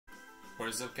What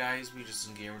is up, guys? We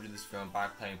just gamer to this film by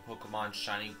playing Pokemon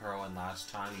Shining Pearl, and last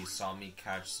time you saw me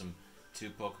catch two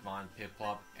Pokemon,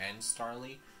 Piplup and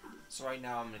Starly. So right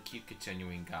now I'm gonna keep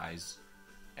continuing, guys.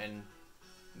 And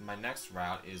my next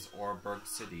route is Oreburgh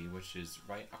City, which is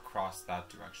right across that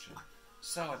direction.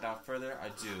 So without further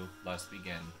ado, let's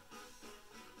begin.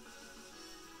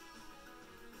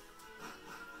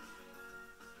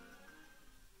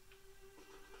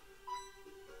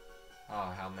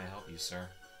 Oh, how may I help you, sir?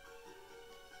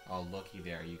 Oh, looky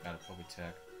there, you got a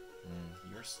Poketech.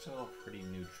 You're still a pretty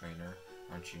new trainer,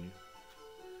 aren't you?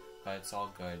 But it's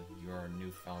all good, you're a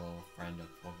new fellow friend of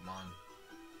Pokemon.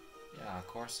 Yeah, of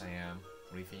course I am.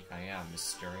 What do you think I am,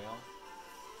 Mysterio?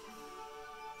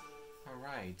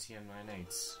 Alright,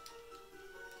 TM98.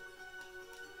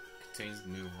 Contains the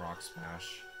move Rock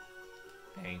Smash.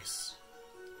 Thanks.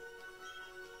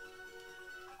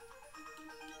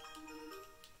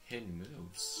 Hidden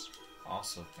moves.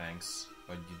 Also thanks,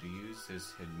 but to use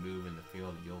this hidden move in the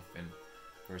field, you'll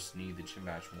first need the gym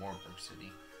badge from Oreburgh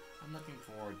City. I'm looking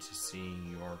forward to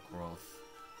seeing your growth.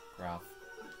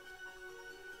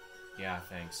 Yeah,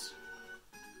 thanks.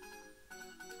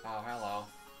 Oh, hello.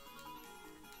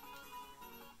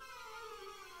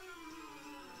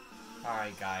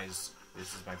 Alright guys, this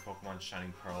is my Pokemon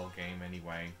Shining Pearl game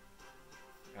anyway.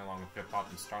 Along with Piplup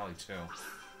and Starly too.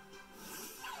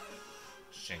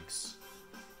 Shinx.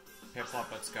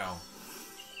 Piplup, let's go.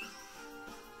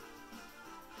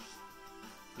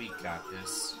 We got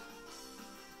this.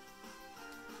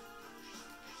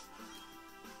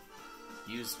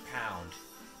 Use Pound.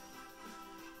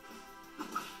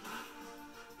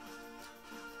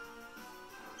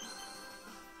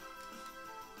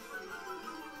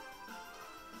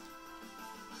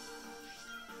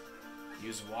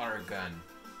 Use Water Gun.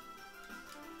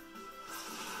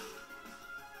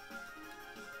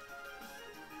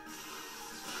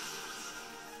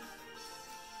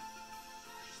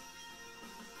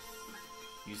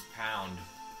 Use Pound.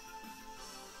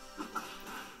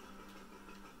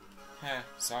 Heh,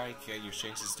 sorry kid, your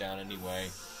Shinx is down anyway.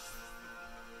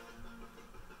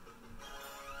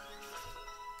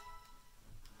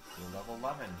 You're level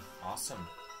 11. Awesome.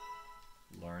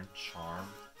 Learn Charm.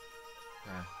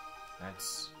 Huh,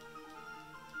 that's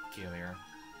peculiar.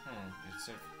 It's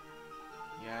a...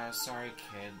 Yeah, sorry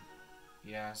kid.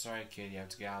 You have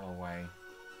to get out of the way.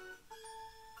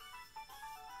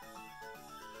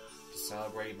 To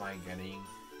celebrate my getting...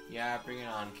 Yeah, bring it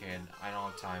on, kid. I don't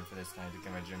have time for this night to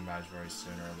get my gym badge very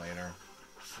sooner or later.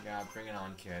 Yeah, bring it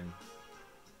on, kid.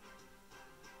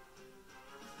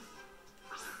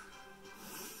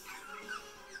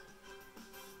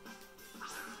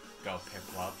 Go,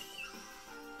 Piplup.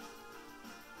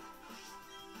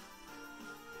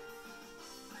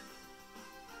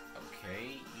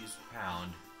 Okay, use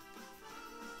Pound.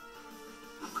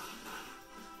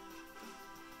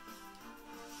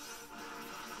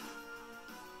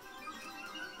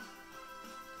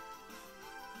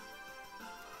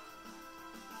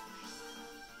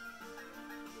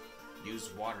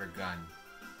 Use Water Gun.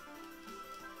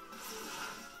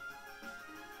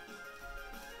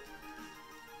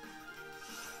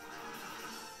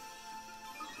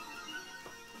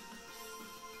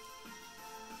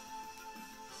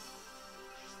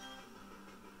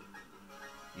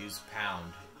 Use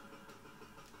Pound.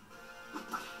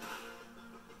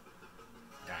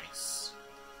 Nice.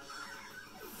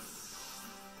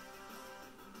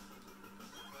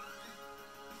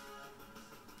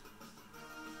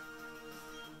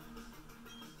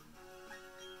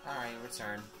 Alright,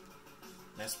 return.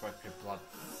 Nice work, Piplup.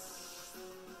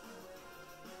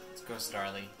 Let's go,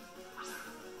 Starly.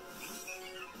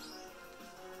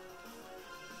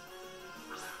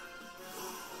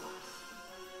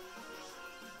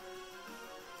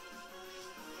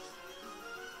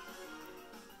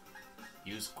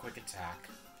 Use Quick Attack.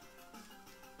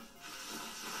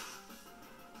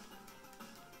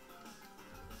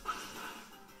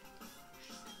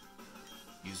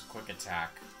 Use Quick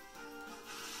Attack.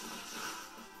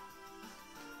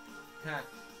 Heh.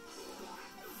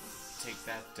 Take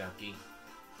that, ducky.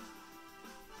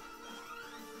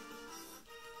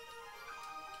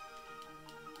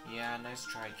 Yeah, nice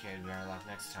try, kid. Better luck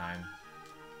next time.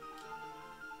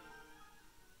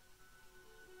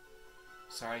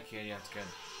 Sorry, kid, you have to get...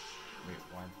 Wait,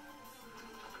 what?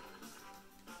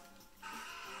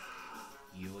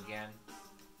 You again?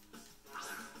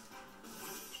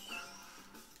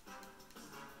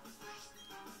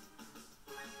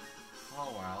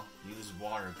 Oh well, use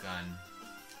Water Gun.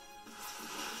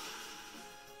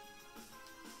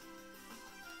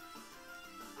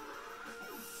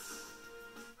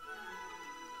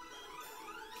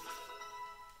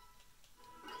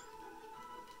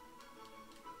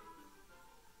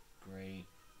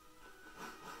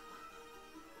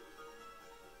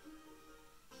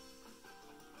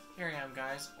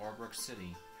 guys, Oreburgh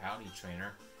City. Howdy,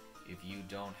 trainer. If you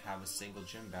don't have a single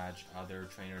gym badge, other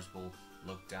trainers will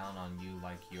look down on you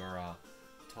like you're a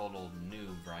total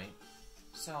noob, right?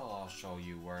 So I'll show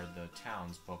you where the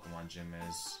town's Pokemon gym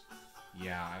is.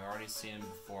 Yeah, I've already seen him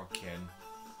before, kid.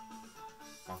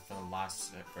 Off from the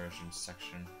last version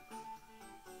section.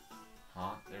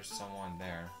 Huh? There's someone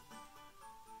there.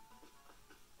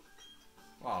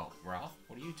 Well, Ralph,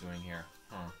 what are you doing here?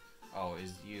 Huh. Oh,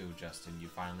 it's you, Justin. You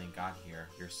finally got here.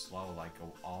 You're slow like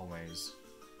always.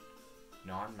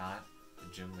 No, I'm not.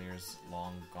 The gym leader's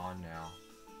long gone now.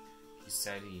 He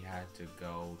said he had to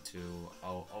go to,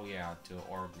 oh yeah, to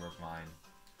Oreburgh Mine.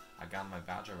 I got my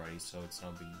badge already, so it's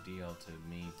no big deal to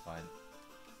me, but...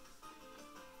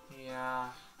 yeah,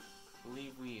 I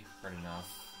believe we heard enough.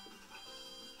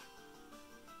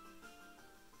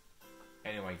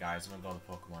 Anyway, guys, I'm gonna go to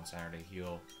the Pokemon Center to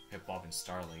heal Piplup and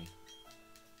Starly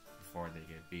before they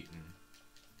get beaten.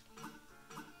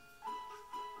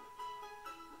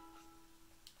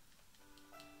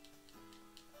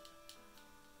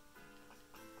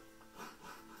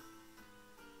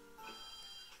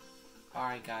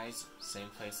 Alright guys, same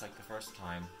place like the first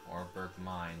time, Oreburgh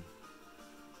Mine.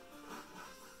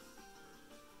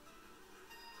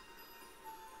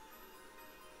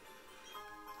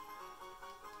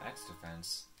 X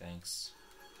defense, thanks.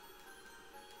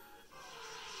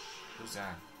 Who's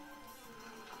that?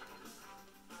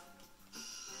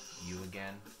 You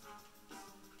again?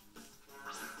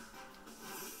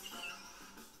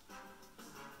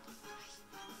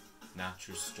 Not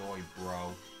true story,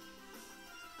 bro.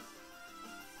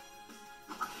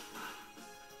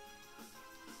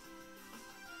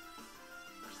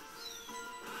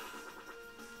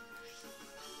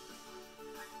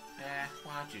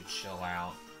 Why don't you chill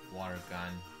out, water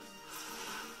gun?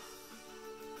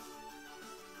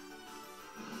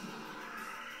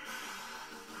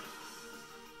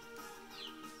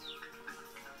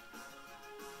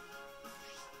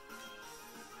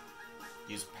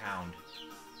 Use pound.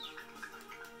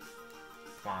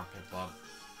 Come on, Piplup.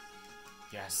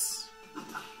 Yes.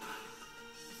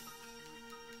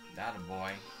 That a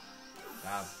boy.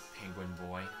 That a penguin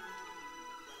boy.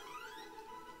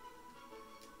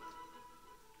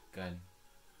 Good.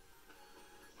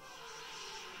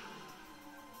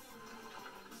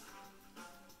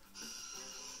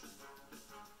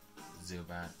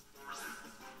 Zubat.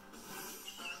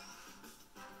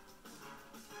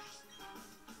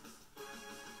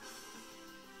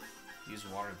 Use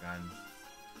water gun.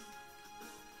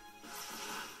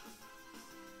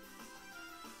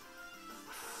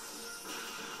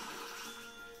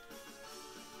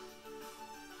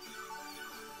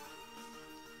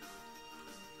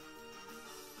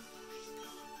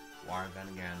 Water gun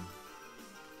again.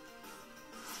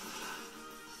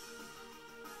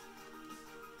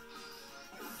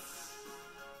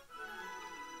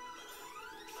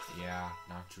 Yeah,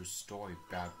 not true story,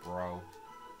 bad bro.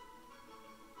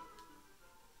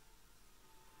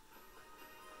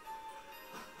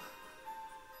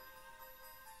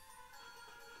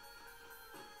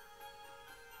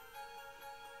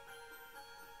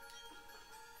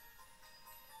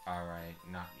 Alright,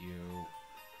 not you.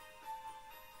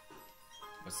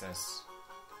 What's this?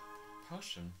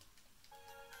 Potion.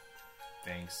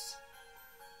 Thanks.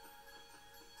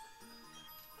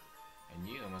 And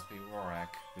you must be Rorak.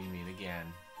 We meet again.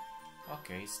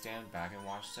 Okay, stand back and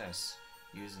watch this.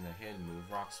 Using the hidden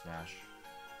move, Rock Smash.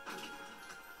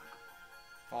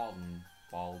 Fallen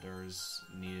boulders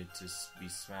needed to be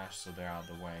smashed so they're out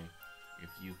of the way. If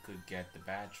you could get the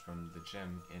badge from the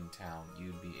gym in town,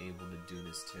 you'd be able to do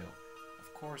this too.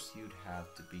 Of course, you'd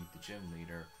have to beat the gym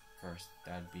leader first.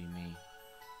 That'd be me.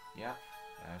 Yep,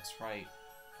 that's right.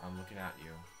 I'm looking at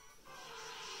you.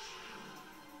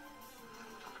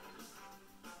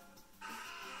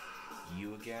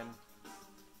 You again?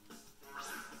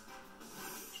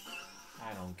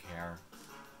 I don't care.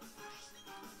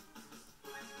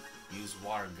 Use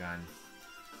water gun.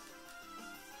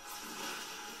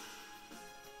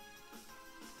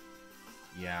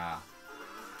 Yeah.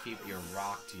 Keep your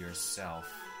rock to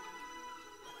yourself.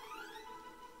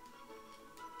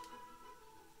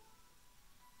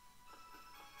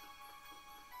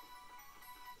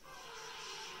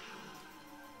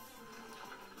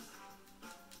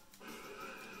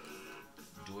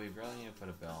 Do we really need to put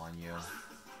a bell on you?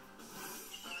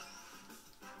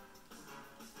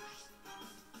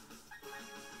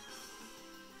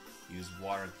 Use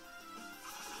water...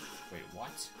 Wait,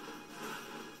 what?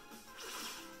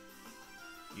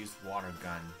 Use water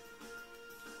gun.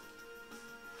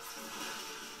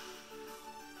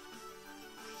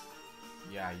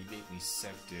 Yeah, you make me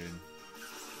sick, dude.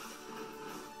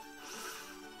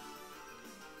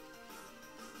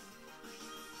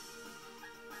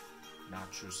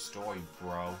 Not true story,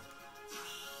 bro.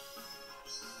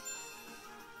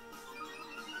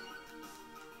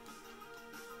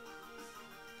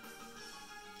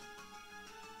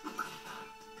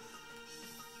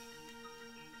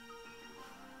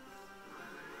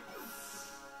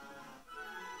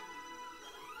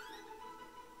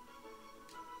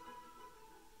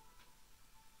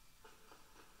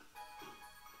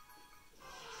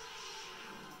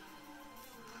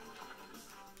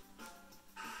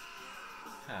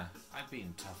 I've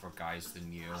beaten tougher guys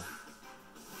than you.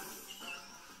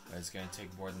 But it's gonna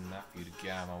take more than that for you to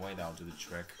get out of my way. That'll do the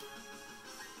trick.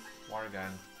 Water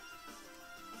gun.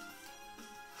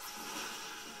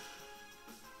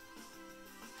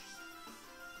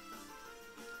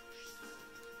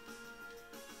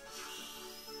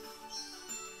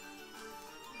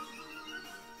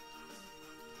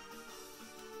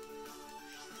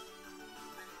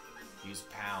 Use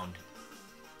pound.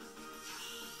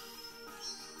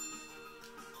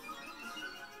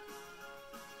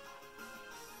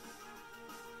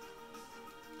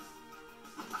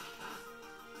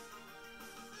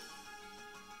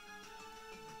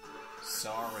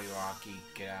 Sorry, Rocky,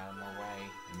 get out of my way,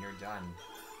 and you're done.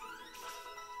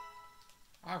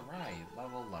 Alright,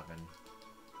 level 11.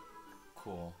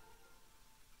 Cool.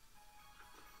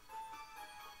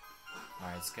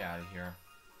 Alright, let's get out of here.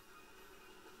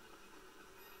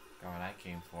 Got what I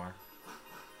came for.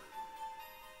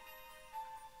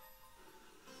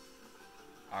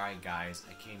 Alright guys,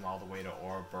 I came all the way to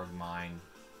Oreburgh Mine.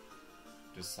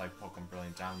 Just like Pokemon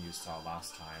Brilliant Diamond you saw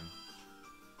last time.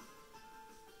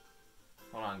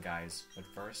 Hold on guys, but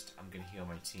first I'm gonna heal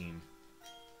my team.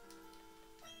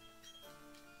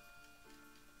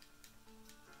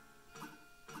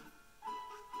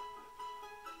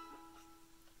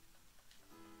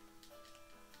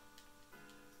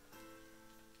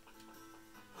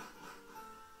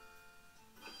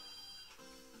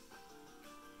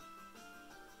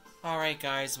 Alright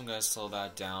guys, I'm gonna slow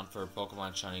that down for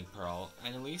Pokemon Shining Pearl,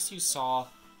 and at least you saw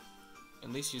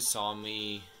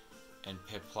me and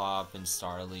Piplup and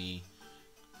Starly.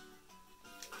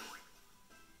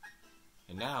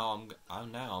 And now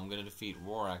I'm gonna defeat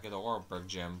Rorak at the Oreburgh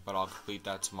Gym, but I'll complete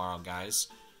that tomorrow, guys.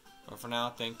 But for now,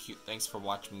 thanks for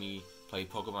watching me play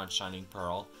Pokemon Shining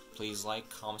Pearl. Please like,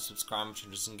 comment, subscribe, and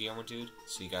interesting gamer dude.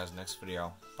 See you guys next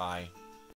video. Bye.